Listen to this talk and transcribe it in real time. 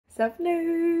Sup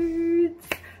nerds!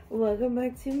 Welcome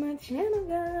back to my channel,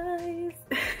 guys.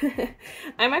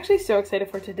 I'm actually so excited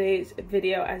for today's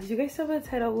video. As you guys saw by the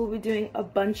title, we'll be doing a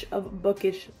bunch of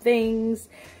bookish things.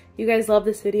 You guys love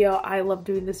this video. I love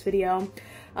doing this video.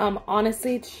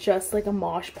 Honestly, it's just like a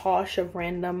mosh posh of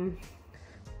random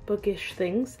bookish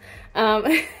things.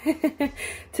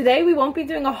 Today we won't be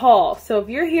doing a haul, so if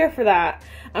you're here for that,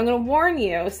 I'm gonna warn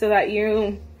you so that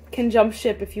you can jump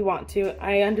ship if you want to.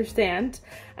 I understand.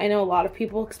 I know a lot of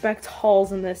people expect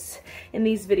hauls in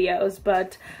these videos,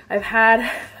 but I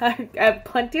have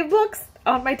plenty of books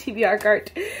on my TBR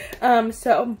cart.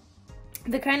 So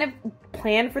the kind of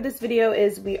plan for this video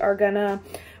is we are gonna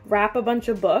wrap a bunch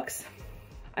of books.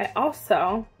 I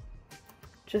also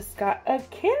just got a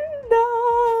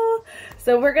Kindle,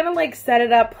 so we're gonna like set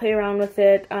it up, play around with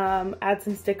it, add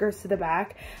some stickers to the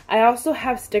back. I also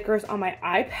have stickers on my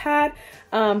iPad,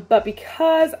 but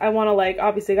because I want to, like,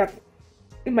 obviously got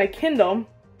my Kindle,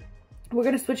 we're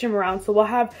gonna switch them around. So we'll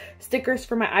have stickers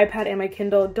for my iPad and my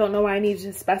Kindle. Don't know why I needed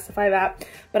to specify that,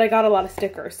 but I got a lot of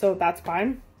stickers, so that's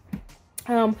fine.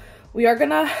 We are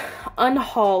gonna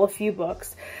unhaul a few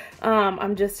books.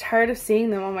 I'm just tired of seeing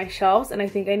them on my shelves, and I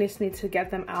think I just need to get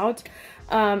them out.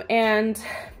 And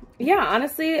yeah,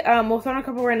 honestly, we'll throw in a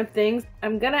couple random things.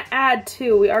 I'm gonna add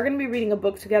too, we are gonna be reading a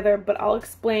book together, but I'll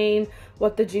explain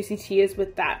what the juicy tea is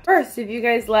with that. First, if you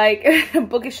guys like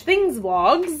bookish things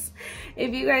vlogs,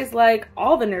 if you guys like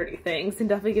all the nerdy things, then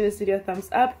definitely give this video a thumbs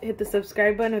up, hit the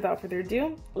subscribe button. Without further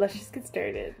ado, let's just get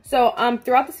started. So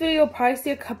throughout this video, you'll probably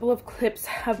see a couple of clips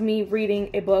of me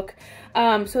reading a book.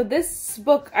 So this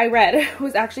book I read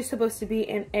was actually supposed to be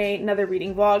in another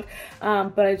reading vlog,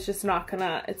 but it's just not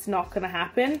gonna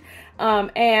happen.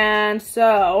 And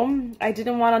so I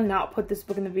didn't want to not put this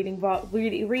book in the reading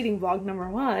vlog number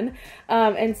one.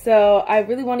 And so I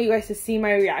really want you guys to see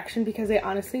my reaction, because I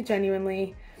honestly,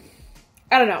 genuinely,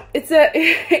 I don't know. It's an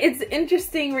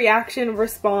interesting reaction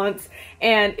response,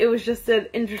 and it was just an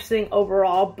interesting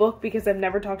overall book because I've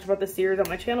never talked about the series on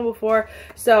my channel before.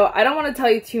 So I don't want to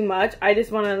tell you too much. I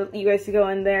just want you guys to go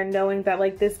in there knowing that,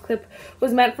 like, this clip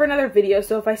was meant for another video.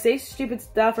 So if I say stupid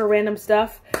stuff or random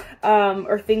stuff,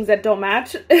 or things that don't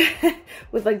match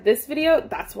with like this video,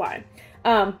 that's why.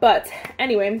 But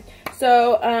anyway,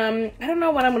 so I don't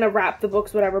know when I'm gonna wrap the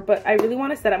books, whatever, but I really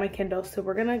want to set up my Kindle, so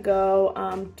we're gonna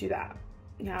go do that.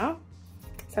 Yeah,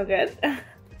 sound good?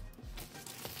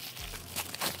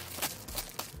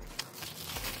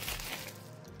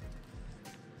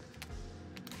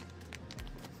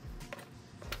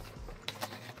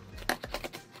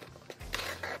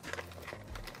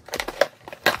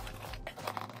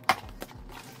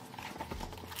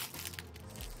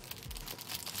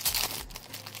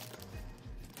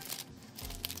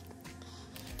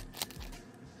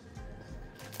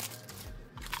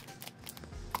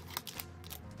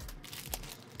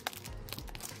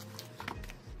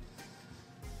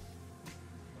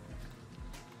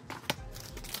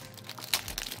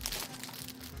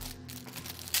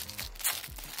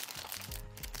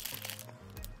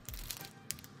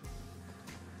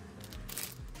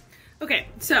 Okay,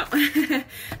 so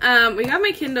we got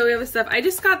my Kindle, we have the stuff. I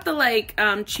just got the like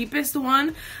cheapest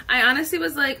one. I honestly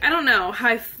was like, I don't know how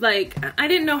I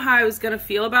didn't know how I was gonna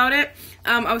feel about it.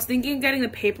 I was thinking of getting the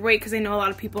paperweight because I know a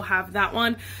lot of people have that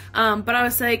one. But I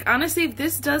was like, honestly, if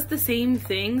this does the same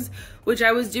things, which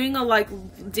I was doing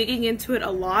digging into it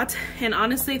a lot, and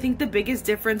honestly I think the biggest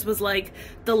difference was like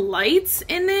the lights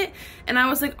in it, and I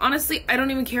was like, honestly, I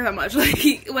don't even care that much.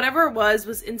 Like, whatever it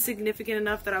was insignificant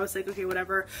enough that I was like, okay,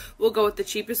 whatever, we'll go with the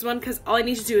cheapest one, because all I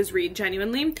need to do is read,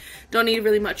 genuinely don't need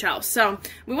really much else. So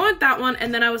we want that one,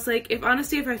 and then I was like, if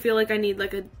I feel like I need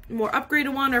like a more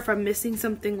upgraded one, or if I'm missing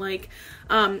something like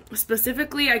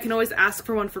specifically, I can always ask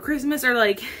for one for Christmas, or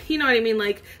like, you know what I mean,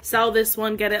 like sell this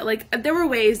one, get it. Like, there were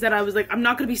ways that I was like, I'm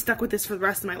not gonna be stuck with this for the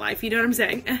rest of my life, you know what I'm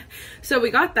saying? So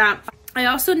we got that. I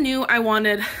also knew I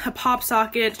wanted a pop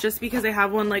socket just because I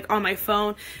have one like on my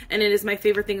phone, and it is my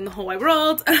favorite thing in the whole wide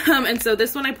world. And so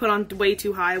this one I put on way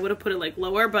too high. I would have put it like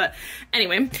lower, but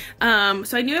anyway,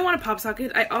 so I knew I wanted a pop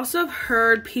socket. I also have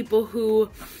heard people who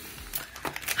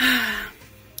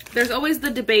there's always the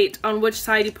debate on which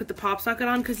side you put the pop socket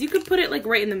on, because you could put it like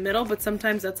right in the middle, but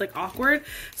sometimes that's like awkward.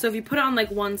 So if you put it on like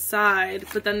one side,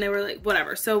 but then they were like,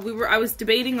 whatever. So I was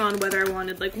debating on whether I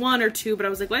wanted like one or two, but I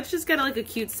was like, let's just get like a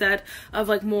cute set of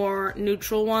like more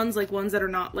neutral ones, like ones that are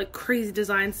not like crazy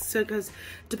designs. So, because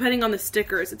depending on the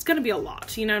stickers, it's gonna be a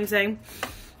lot, you know what I'm saying?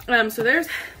 So there's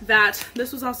that.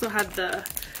 This was also had the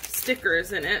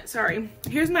stickers in it. Sorry.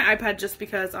 Here's my iPad just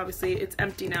because obviously it's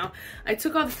empty now. I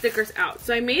took all the stickers out.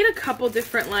 So I made a couple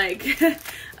different like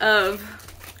of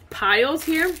piles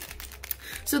here.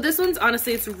 So this one's,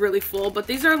 honestly, it's really full, but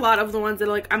these are a lot of the ones that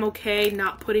like I'm okay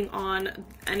not putting on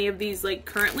any of these like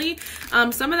currently.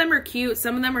 Some of them are cute,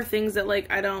 some of them are things that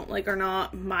like I don't like, are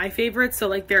not my favorites. So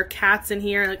like there are cats in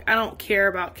here, like I don't care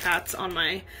about cats on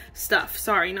my stuff.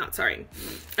 Sorry, not sorry.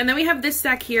 And then we have this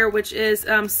stack here, which is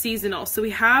seasonal. So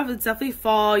we have, it's definitely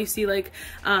fall. You see like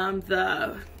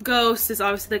the ghost is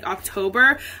obviously like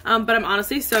October, but I'm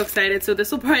honestly so excited. So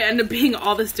this will probably end up being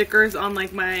all the stickers on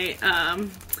like my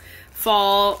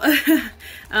fall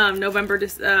November,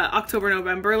 October,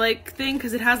 November like thing,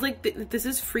 because it has like this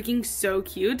is freaking so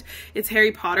cute. It's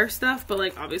Harry Potter stuff, but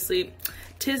like obviously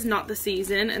 'tis not the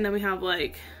season. And then we have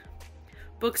like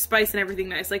book spice and everything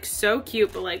nice, like so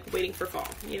cute, but like waiting for fall,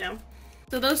 you know.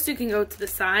 So those two can go to the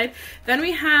side. Then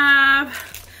we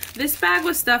have this bag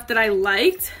with stuff that I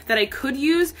liked that I could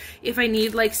use if I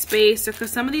need like space, or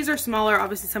because some of these are smaller,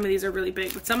 obviously some of these are really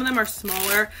big, but some of them are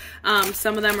smaller.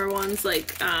 Some of them are ones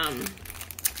like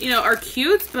you know, are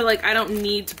cute, but like I don't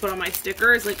need to put on my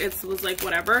stickers. Like it was like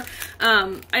whatever.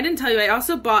 I didn't tell you, I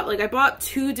also bought like, I bought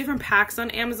 2 different packs on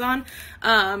Amazon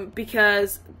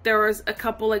because there was a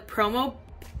couple like promo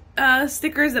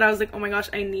stickers that I was like, oh my gosh,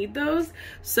 I need those.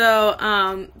 So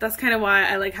that's kind of why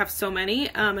I like have so many,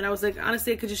 and I was like,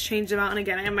 honestly I could just change them out. And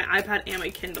again, I have my iPad and my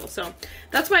Kindle, so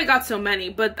that's why I got so many.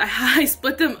 But I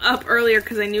split them up earlier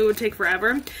because I knew it would take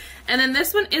forever. And then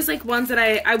this one is like ones that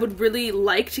I would really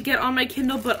like to get on my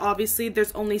Kindle, but obviously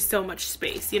there's only so much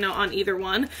space, you know, on either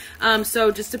one.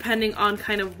 So just depending on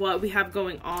kind of what we have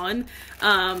going on,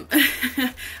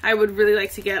 I would really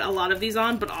like to get a lot of these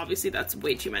on, but obviously that's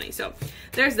way too many. So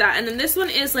there's that. And then this one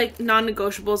is like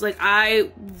non-negotiables. Like I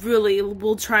really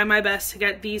will try my best to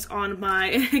get these on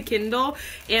my Kindle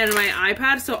and my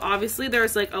iPad. So obviously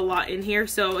there's like a lot in here,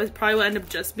 so it probably will end up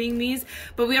just being these,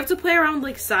 but we have to play around with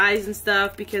like size and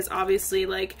stuff, because obviously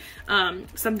like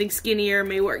something skinnier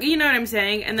may work, you know what I'm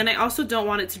saying. And then I also don't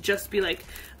want it to just be like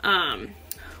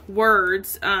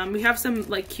words. We have some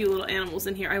like cute little animals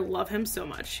in here. I love him so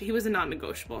much. He was a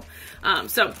non-negotiable.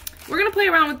 So we're gonna play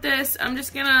around with this. I'm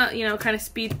just gonna, you know, kind of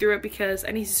speed through it because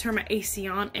I need to turn my AC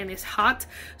on and it's hot.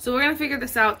 So we're gonna figure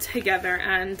this out together,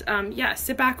 and yeah,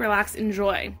 sit back, relax,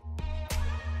 enjoy.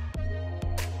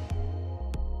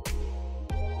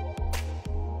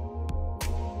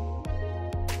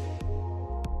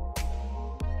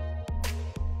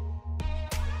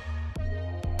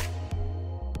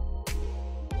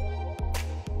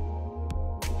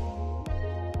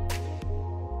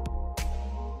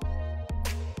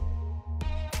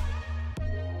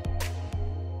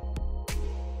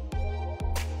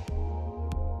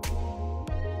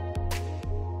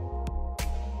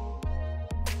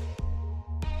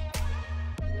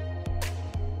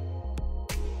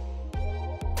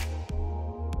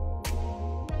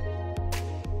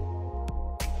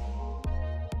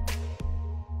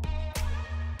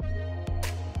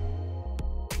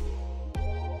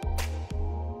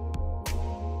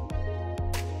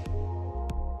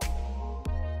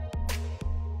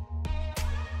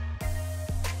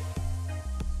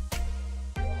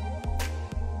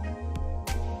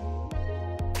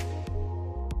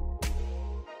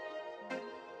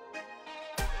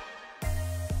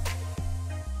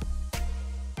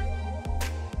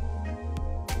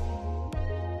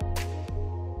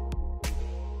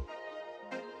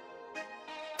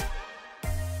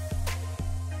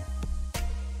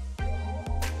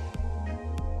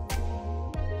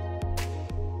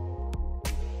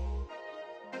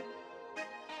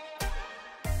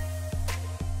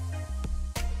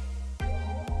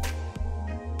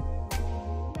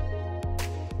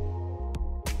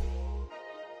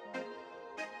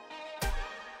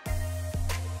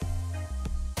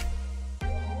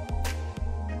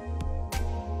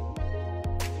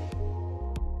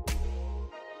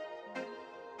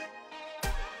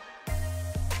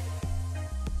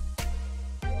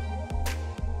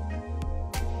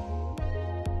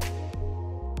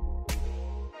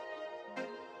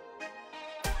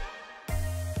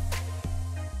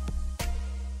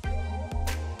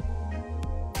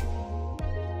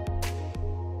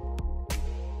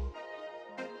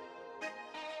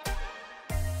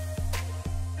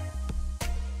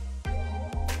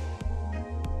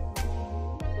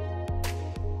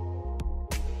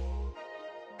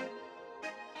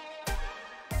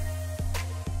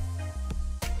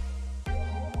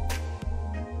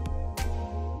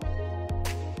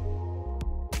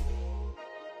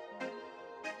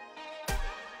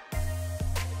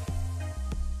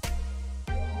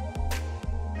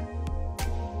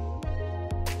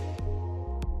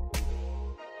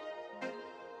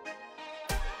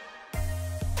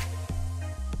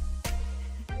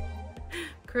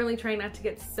 currently trying not to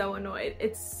get so annoyed.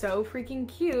 It's so freaking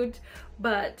cute,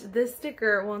 but this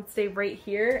sticker won't stay right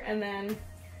here. And then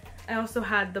I also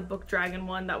had the Book Dragon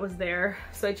one that was there.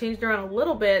 So I changed around a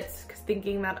little bit because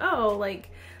thinking that, oh,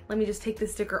 like, let me just take the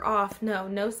sticker off.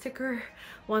 No sticker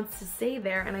wants to stay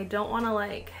there, and I don't want to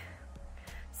like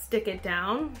stick it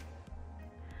down,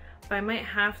 but I might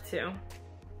have to.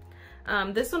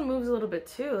 This one moves a little bit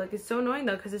too. Like, it's so annoying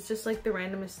though, because it's just like the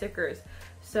randomest stickers.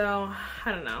 So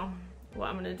I don't know what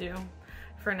I'm gonna do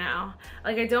for now.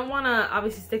 Like, I don't want to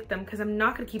obviously stick them because I'm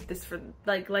not gonna keep this for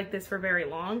like this for very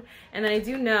long. And I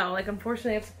do know, like,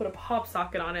 unfortunately I have to put a pop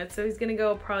socket on it, so he's gonna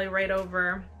go probably right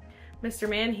over Mr.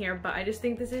 Man here, but I just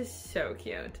think this is so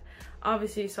cute.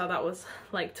 Obviously you saw that was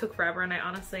like took forever, and I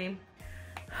honestly,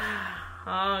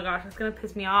 oh gosh, it's gonna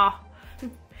piss me off.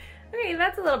 Okay,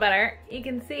 that's a little better. You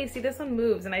can see this one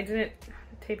moves, and I didn't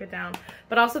tape it down.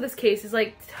 But also this case is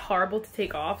like horrible to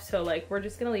take off, so like we're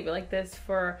just gonna leave it like this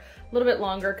for a little bit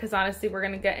longer, because honestly we're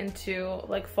gonna get into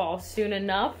like fall soon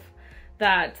enough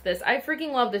that I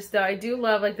freaking love this though. I do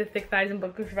love like the thick thighs and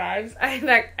Bookish vibes. I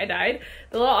died.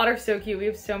 The little otter's so cute. We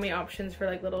have so many options for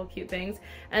like little cute things.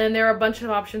 And then there are a bunch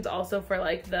of options also for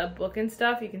like the book and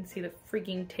stuff. You can see the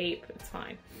freaking tape, it's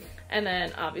fine. And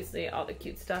then obviously all the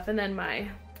cute stuff. And then my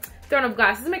Throne of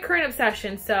Glass. This is my current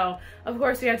obsession, so of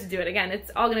course we have to do it again. It's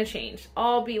all gonna change.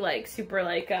 I'll be like super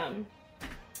like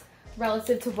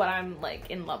relative to what I'm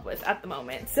like in love with at the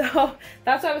moment. So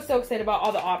that's why I was so excited about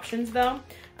all the options though.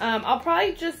 I'll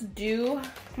probably just do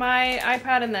my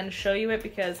iPad and then show you it,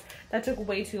 because that took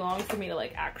way too long for me to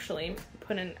like actually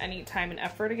put in any time and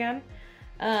effort again.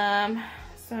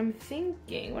 So I'm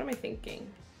thinking, what am I thinking?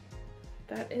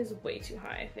 That is way too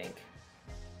high, I think.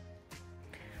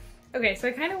 Okay, so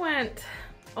I kind of went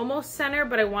almost center,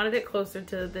 but I wanted it closer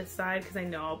to this side because I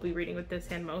know I'll be reading with this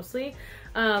hand mostly.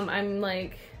 I'm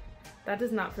like, that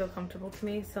does not feel comfortable to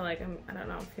me. So like, I don't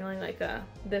know, I'm feeling like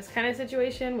this kind of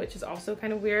situation, which is also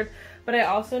kind of weird. But I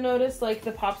also noticed like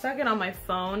the pop socket on my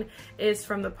phone is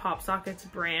from the Pop Sockets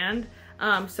brand.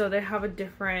 So they have a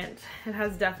different, it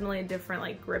has definitely a different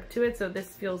like grip to it. So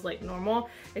this feels like normal,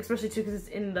 especially too because it's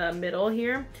in the middle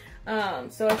here.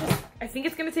 So I think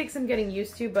it's gonna take some getting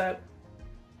used to, but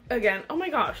again, oh my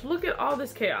gosh, look at all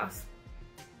this chaos.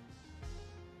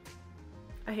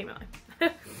 I hate my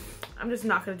life. I'm just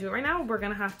not gonna do it right now. We're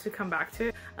gonna have to come back to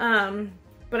it.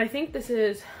 But I think this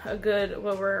is a good,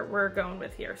 what we're going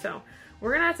with here. So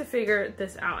we're gonna have to figure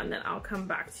this out, and then I'll come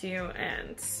back to you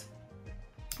and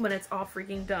when it's all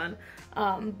freaking done.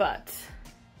 But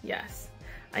yes,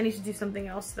 I need to do something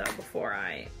else though before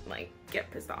I like get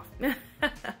pissed off.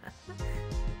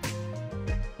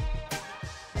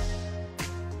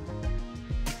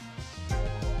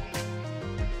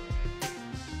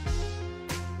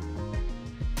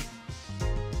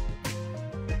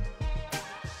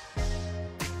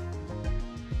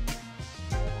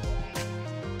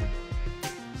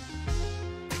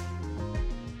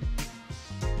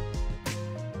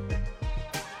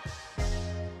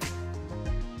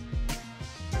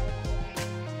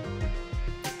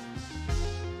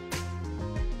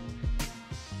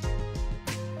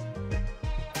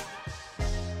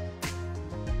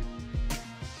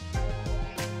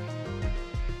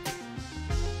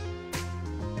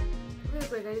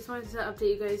 I just wanted to update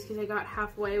you guys because I got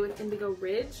halfway with Indigo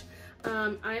Ridge.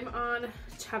 I'm on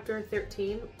chapter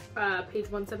 13, page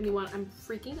 171. I'm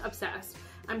freaking obsessed.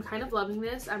 I'm kind of loving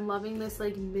this. I'm loving this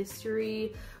like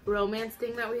mystery romance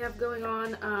thing that we have going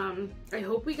on. I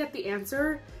hope we get the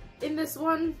answer in this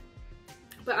one,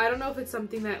 but I don't know if it's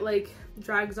something that like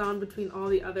drags on between all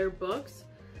the other books.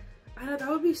 I don't know, that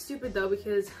would be stupid though,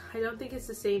 because I don't think it's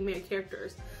the same main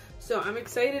characters. So I'm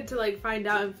excited to like find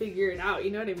out and figure it out, you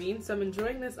know what I mean? So I'm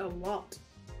enjoying this a lot.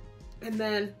 And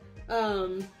then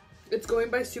it's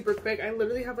going by super quick. I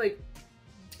literally have like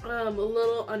a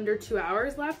little under 2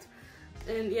 hours left.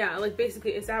 And yeah, like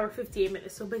basically it's hour 58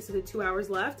 minutes, so basically 2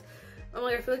 hours left. I'm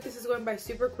like, I feel like this is going by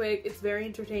super quick. It's very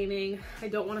entertaining. I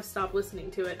don't want to stop listening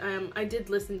to it. I did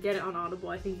get it on Audible.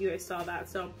 I think you guys saw that.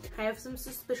 So I have some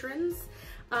suspicions.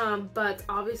 But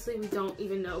obviously we don't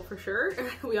even know for sure.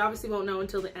 We obviously won't know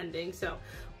until the ending, so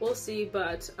we'll see,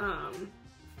 but I'm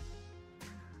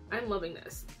loving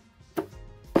this.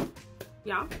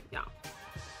 Yeah.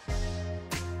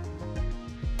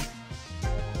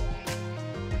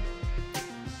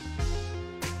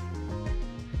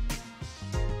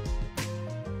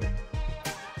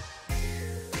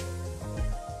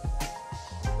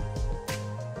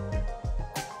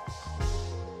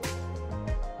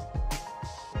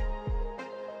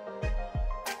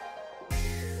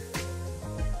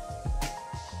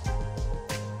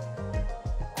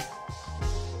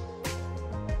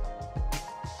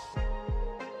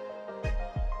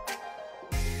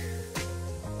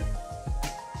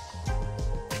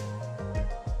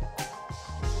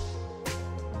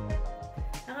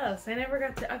 else? I never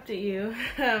got to update you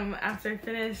after I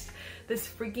finished this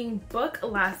freaking book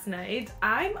last night.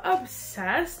 I'm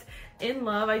obsessed, in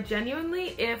love. I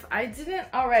genuinely, if I didn't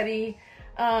already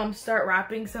start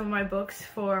wrapping some of my books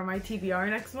for my TBR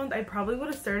next month, I probably would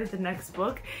have started the next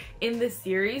book in this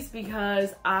series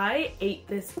because I ate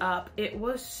this up. It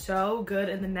was so good.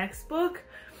 In the next book,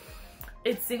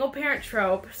 it's single parent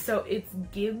trope, so it's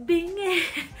giving.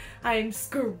 I'm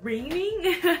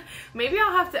screaming. Maybe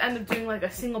I'll have to end up doing like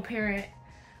a single parent.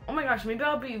 Oh my gosh, maybe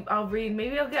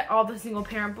maybe I'll get all the single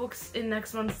parent books in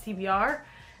next month's TBR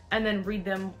and then read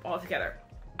them all together.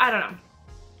 I don't know.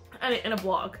 In a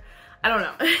vlog. I don't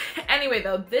know. Anyway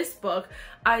though, this book,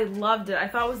 I loved it. I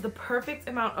thought it was the perfect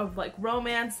amount of like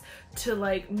romance to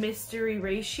like mystery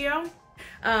ratio.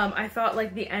 I thought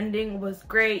like the ending was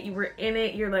great. You were in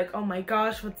it. You're like, oh my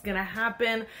gosh, what's gonna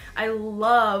happen? I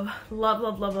love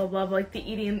like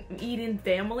the Eden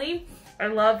family. I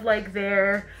love like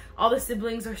all the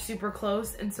siblings are super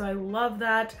close, and so I love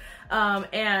that.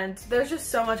 And there's just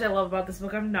so much I love about this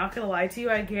book. I'm not gonna lie to you.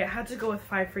 I had to go with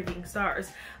 5 freaking stars.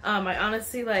 I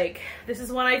honestly, like, this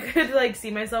is one I could like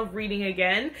see myself reading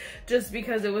again just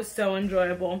because it was so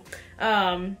enjoyable.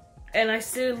 And I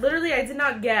did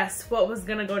not guess what was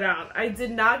gonna go down. I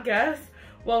did not guess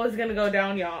what was gonna go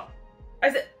down, y'all.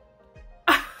 I said,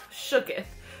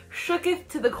 shooketh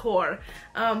to the core.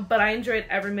 But I enjoyed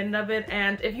every minute of it.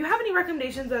 And if you have any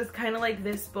recommendations that's kind of like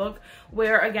this book,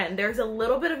 where again, there's a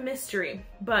little bit of mystery,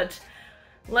 but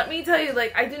let me tell you,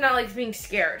 like, I do not like being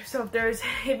scared. So if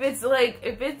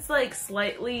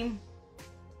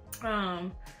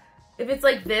it's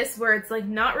like this, where it's like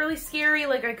not really scary,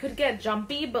 like I could get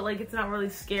jumpy, but like it's not really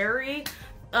scary,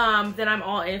 then I'm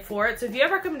all in for it. So if you have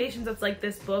recommendations that's like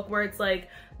this book, where it's like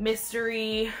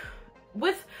mystery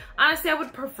with, honestly, I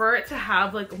would prefer it to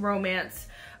have like romance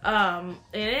in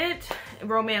it,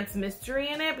 romance mystery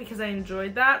in it, because I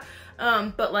enjoyed that.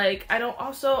 But like I don't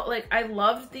also like, I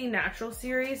loved the Natural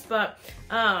series, but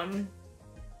I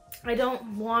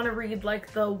don't want to read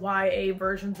like the YA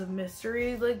versions of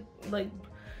mystery, like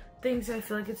things I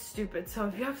feel like it's stupid. So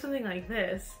if you have something like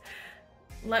this,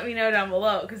 let me know down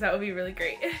below, because that would be really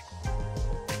great.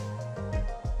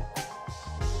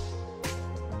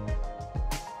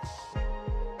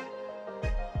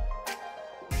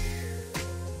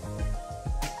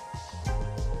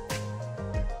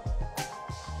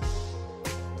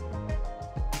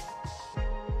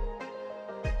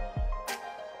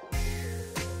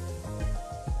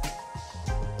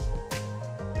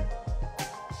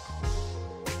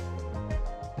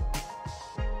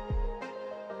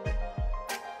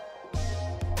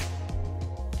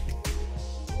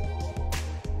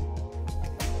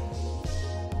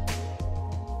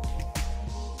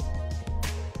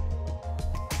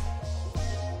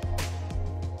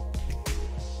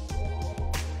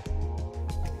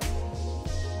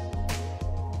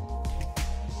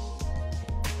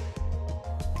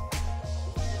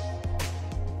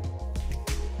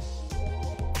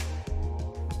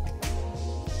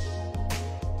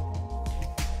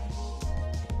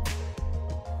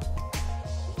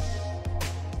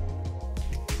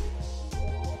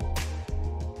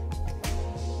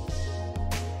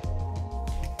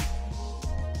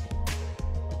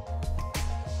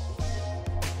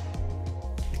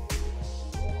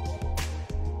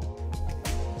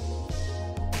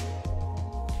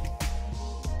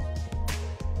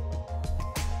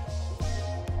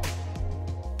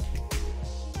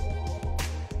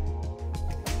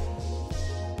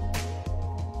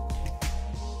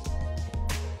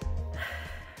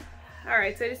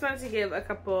 Alright, so I just wanted to give a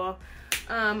couple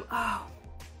updates.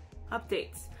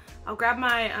 I'll grab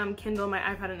my Kindle, my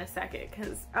iPad in a second,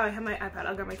 because I have my iPad.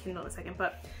 I'll grab my Kindle in a second,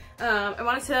 but I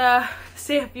wanted to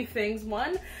say a few things.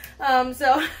 One,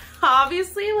 so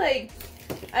obviously, like,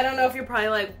 I don't know if you're probably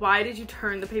like, why did you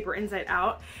turn the paper inside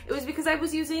out? It was because I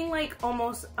was using like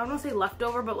almost, I don't want to say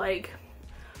leftover, but like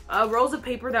rolls of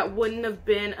paper that wouldn't have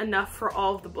been enough for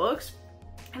all of the books.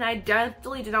 And I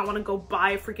definitely did not want to go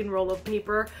buy a freaking roll of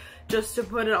paper just to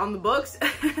put it on the books.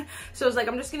 So I was like,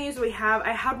 I'm just gonna use what we have.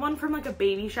 I had one from like a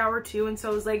baby shower too, and so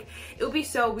I was like, it would be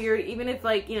so weird, even if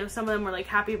like, you know, some of them were like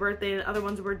happy birthday and other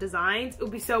ones were designs, it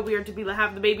would be so weird to be like,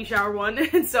 have the baby shower one.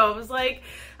 And so I was like,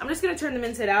 I'm just gonna turn them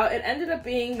inside out. It ended up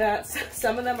being that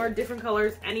some of them are different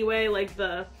colors anyway, like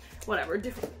the whatever,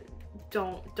 different.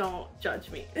 Don't judge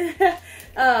me.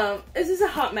 This is a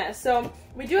hot mess. So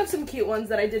we do have some cute ones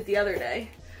that I did the other day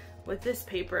with this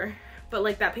paper, but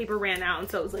like that paper ran out,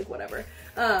 and so it was like whatever.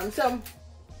 So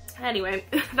anyway,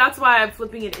 that's why I'm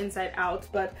flipping it inside out.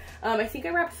 But I think I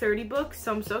wrapped 30 books,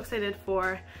 so I'm so excited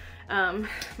for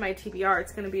my TBR.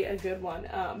 It's gonna be a good one.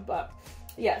 But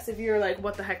Yes, if you're like,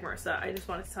 what the heck, Marissa, I just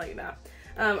wanted to tell you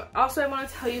that. Also, I want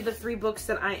to tell you the 3 books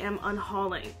that I am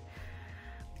unhauling.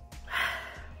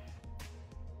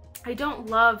 I don't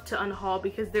love to unhaul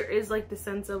because there is like the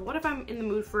sense of what if I'm in the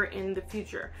mood for it in the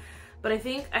future. But I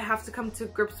think I have to come to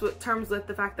grips with terms with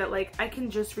the fact that like I can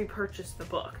just repurchase the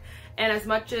book. And as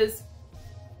much as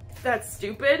that's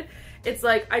stupid, it's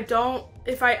like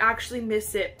if I actually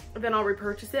miss it, then I'll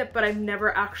repurchase it, but I've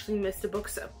never actually missed a book.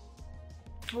 So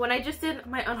when I just did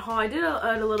my unhaul, I did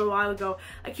it a little while ago,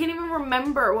 I can't even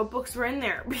remember what books were in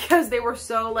there because they were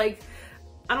so like,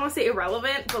 I don't want to say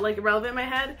irrelevant, but like irrelevant in my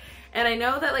head. And I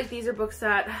know that like these are books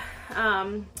that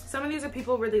some of these are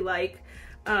people really like,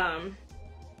 and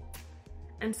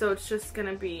so it's just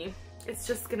gonna be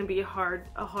a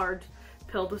hard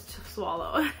pill to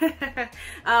swallow.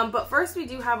 But first we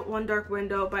do have One Dark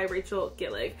Window by Rachel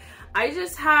Gillig. I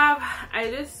just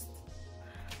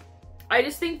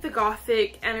think the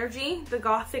gothic energy, the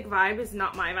gothic vibe is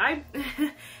not my vibe.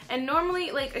 And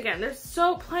normally, like, again, there's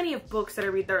plenty of books that I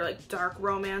read that are like dark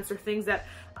romance or things that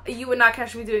you would not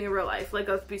catch me doing in real life. Like,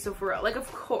 let's be so for real. Like, of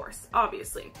course,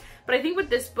 obviously. But I think with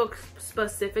this book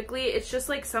specifically, it's just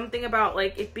like something about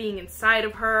like it being inside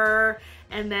of her,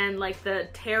 and then like the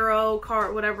tarot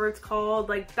card, whatever it's called,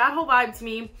 like that whole vibe to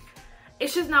me,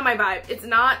 it's just not my vibe. It's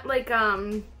not like,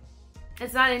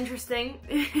 it's not interesting.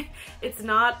 It's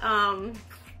not,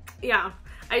 yeah,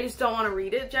 I just don't want to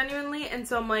read it genuinely. And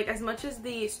so I'm like, as much as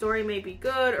the story may be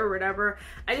good or whatever,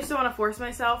 I just don't want to force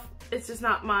myself. It's just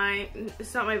not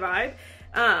it's not my vibe.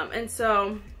 And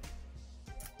so,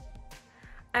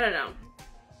 I don't know.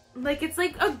 Like, it's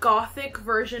like a gothic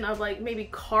version of like maybe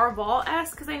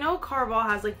Carval-esque, because I know Carval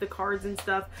has like the cards and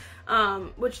stuff,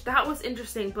 which that was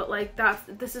interesting, but like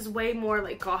this is way more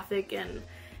like gothic and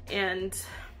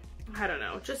I don't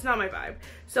know, just not my vibe.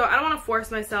 So I don't want to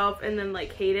force myself and then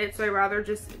like hate it, so I'd rather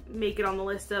just make it on the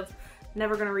list of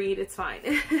never gonna read, it's fine.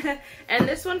 And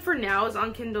this one for now is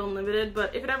on Kindle Unlimited,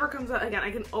 but if it ever comes out again,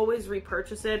 I can always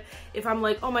repurchase it if I'm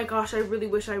like, oh my gosh, I really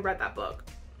wish I read that book.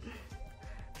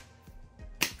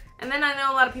 And then I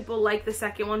know a lot of people like the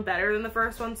second one better than the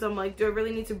first one, so I'm like, do I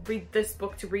really need to read this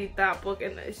book to read that book?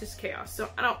 And it's just chaos. So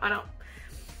I don't.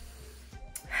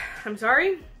 I'm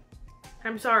sorry,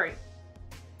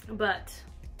 but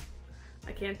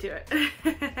I can't do it.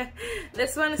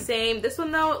 This one, same. This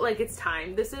one though, like, it's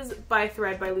time. This is By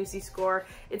Thread by Lucy Score.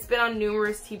 It's been on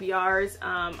numerous TBRs.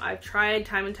 I've tried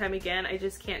time and time again. I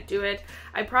just can't do it.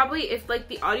 I probably, if like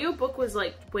the audiobook was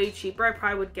like way cheaper, I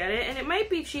probably would get it. And it might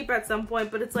be cheap at some point,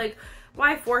 but it's like,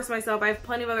 why force myself? I have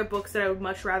plenty of other books that I would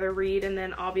much rather read. And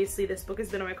then obviously this book has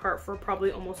been in my cart for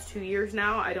probably almost 2 years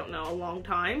now. I don't know, a long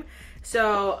time.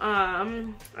 So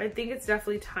I think it's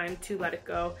definitely time to let it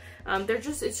go.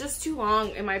 It's just too long,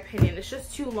 in my opinion. It's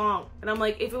just too long. And I'm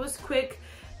like, if it was quick,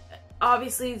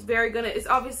 obviously it's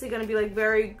obviously gonna be like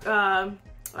very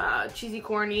cheesy,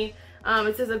 corny.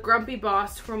 It says a grumpy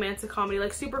boss romantic comedy,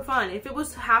 like super fun. If it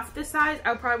was half this size,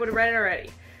 I probably would have read it already.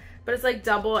 But it's like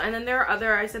double. And then there are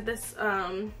other, I said this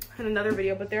in another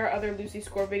video, but there are other Lucy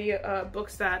Score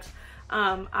books that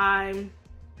I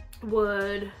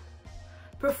would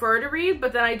prefer to read,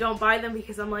 but then I don't buy them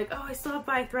because I'm like, oh, I still have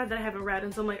By Thread that I haven't read,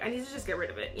 and so I'm like, I need to just get rid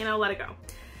of it, you know, let it go.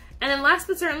 And then last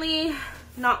but certainly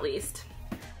not least,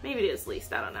 maybe it is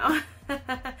least, I don't know.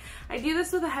 I do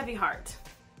this with a heavy heart.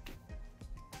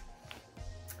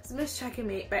 It's Miss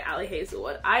Checkmate by Ali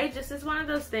Hazelwood. This is one of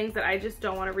those things that I just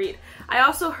don't want to read. I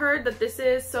also heard that this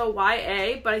is so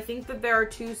YA, but I think that there are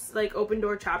 2 like open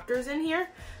door chapters in here,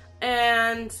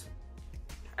 and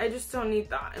I just don't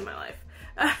need that in my life.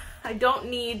 I don't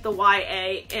need the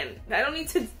YA, and I don't need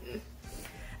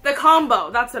the combo.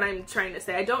 That's what I'm trying to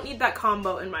say. I don't need that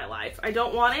combo in my life. I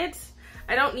don't want it.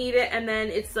 I don't need it. And then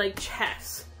it's like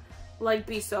chess, like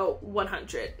BSO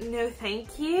 100. No,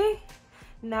 thank you.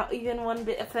 Not even one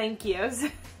bit of thank yous.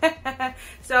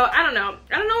 So I don't know.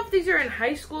 I don't know if these are in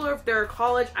high school or if they're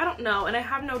college. I don't know, and I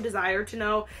have no desire to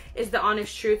know, is the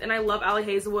honest truth. And I love Ali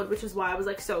Hazelwood, which is why I was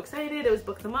like so excited. It was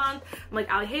book of the month. I'm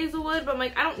like, Ali Hazelwood, but I'm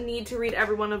like, I don't need to read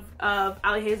every one of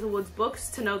Ali Hazelwood's books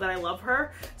to know that I love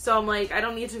her. So I'm like, I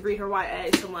don't need to read her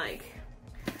YA. So I'm like,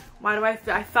 why do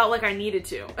I felt like I needed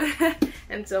to.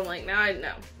 And so I'm like, now I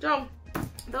know. So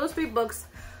those 3 books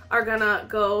are gonna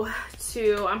go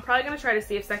to, I'm probably gonna try to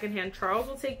see if Secondhand Charles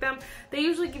will take them. They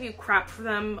usually give you crap for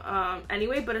them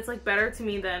anyway, but it's like better to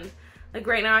me than, like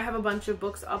right now I have a bunch of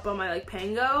books up on my like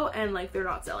Pango, and like they're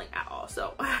not selling at all.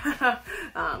 So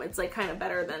it's like kind of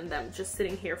better than them just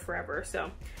sitting here forever. So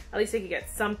at least I could get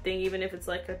something, even if it's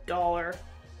like $1.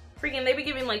 Freaking, they be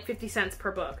giving like 50 cents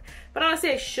per book. But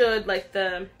honestly, I should, like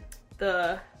the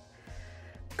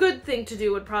good thing to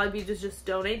do would probably be to just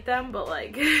donate them, but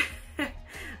like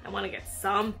I want to get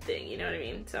something, you know what I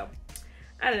mean? So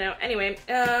I don't know. Anyway,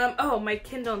 oh, my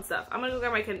Kindle and stuff. I'm gonna go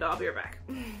grab my Kindle. I'll be right back.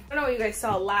 I don't know what you guys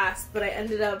saw last, but I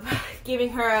ended up giving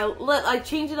her I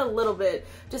changed it a little bit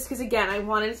just because, again, I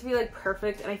wanted it to be like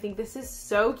perfect, and I think this is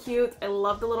so cute. I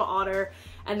love the little otter,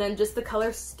 and then just the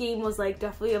color scheme was like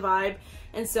definitely a vibe,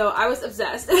 and so I was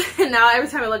obsessed. And now every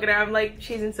time I look at her, I'm like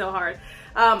cheesing so hard.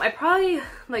 I probably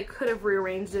like could have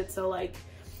rearranged it so like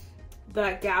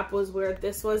that gap was where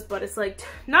this was, but it's like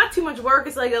not too much work.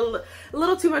 It's like a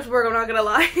little too much work, I'm not gonna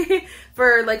lie,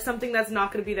 for like something that's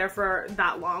not gonna be there for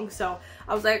that long. So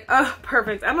I was like, oh,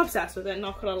 perfect. I'm obsessed with it,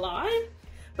 not gonna lie.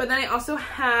 But then I also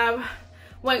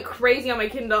went crazy on my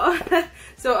Kindle.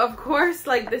 So of course,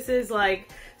 like, this is like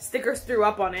stickers threw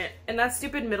up on it, and that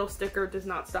stupid middle sticker does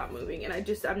not stop moving, and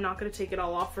I'm not gonna take it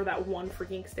all off for that one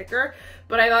freaking sticker.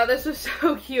 But I thought this was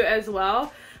so cute as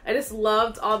well. I just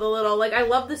loved all the little, like, I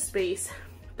love the space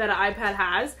that an iPad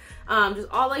has. Just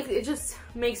all, like, it just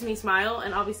makes me smile,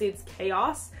 and obviously it's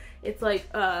chaos. It's like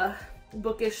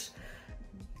Bookish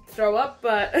throw up,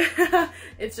 but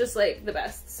it's just like the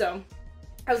best. So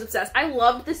I was obsessed. I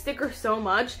loved the sticker so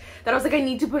much that I was like, I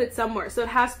need to put it somewhere. So it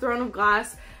has Throne of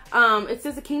Glass. It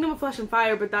says the Kingdom of Flesh and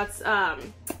Fire, but that's well,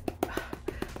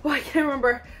 I can't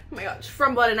remember. Oh my gosh,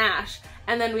 From Blood and Ash.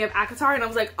 And then we have Akatar, and I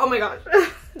was like, oh my gosh,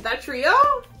 that trio?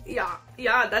 Yeah,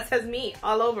 that says me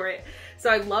all over it. So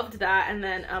I loved that. And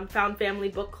then Found Family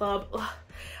Book Club. Ugh.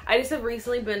 I just have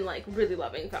recently been like really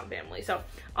loving Found Family. So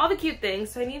all the cute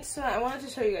things. So I wanted to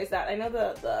show you guys that. I know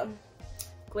the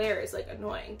glare is like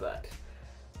annoying, but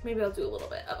maybe I'll do a little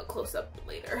bit of a close-up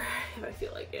later if I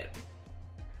feel like it.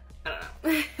 I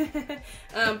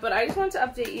don't know. But I just wanted to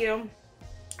update you.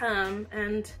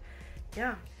 And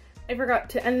yeah, I forgot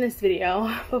to end this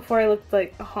video before I looked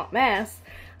like a hot mess.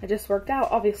 I just worked out,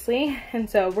 obviously, and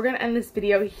so we're gonna end this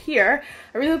video here.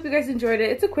 I really hope you guys enjoyed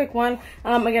it. It's a quick one.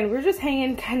 Again, we're just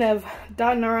hanging, kind of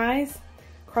dotting our I's,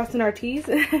 crossing our T's,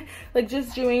 like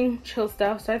just doing chill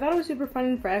stuff. So I thought it was super fun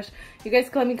and fresh. You guys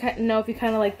can let me know if you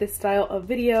kind of like this style of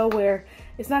video where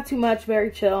it's not too much, very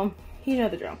chill. You know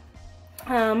the drill.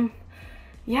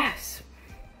 Yes.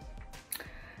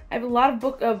 I have a lot of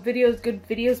good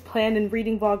videos planned and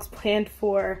reading vlogs planned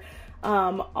for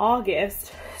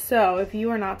August. So if you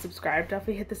are not subscribed,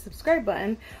 definitely hit the subscribe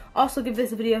button. Also give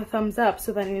this video a thumbs up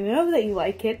so that you know that you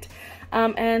like it.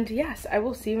 And yes, I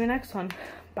will see you in the next one.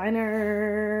 Bye,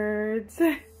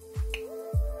 nerds.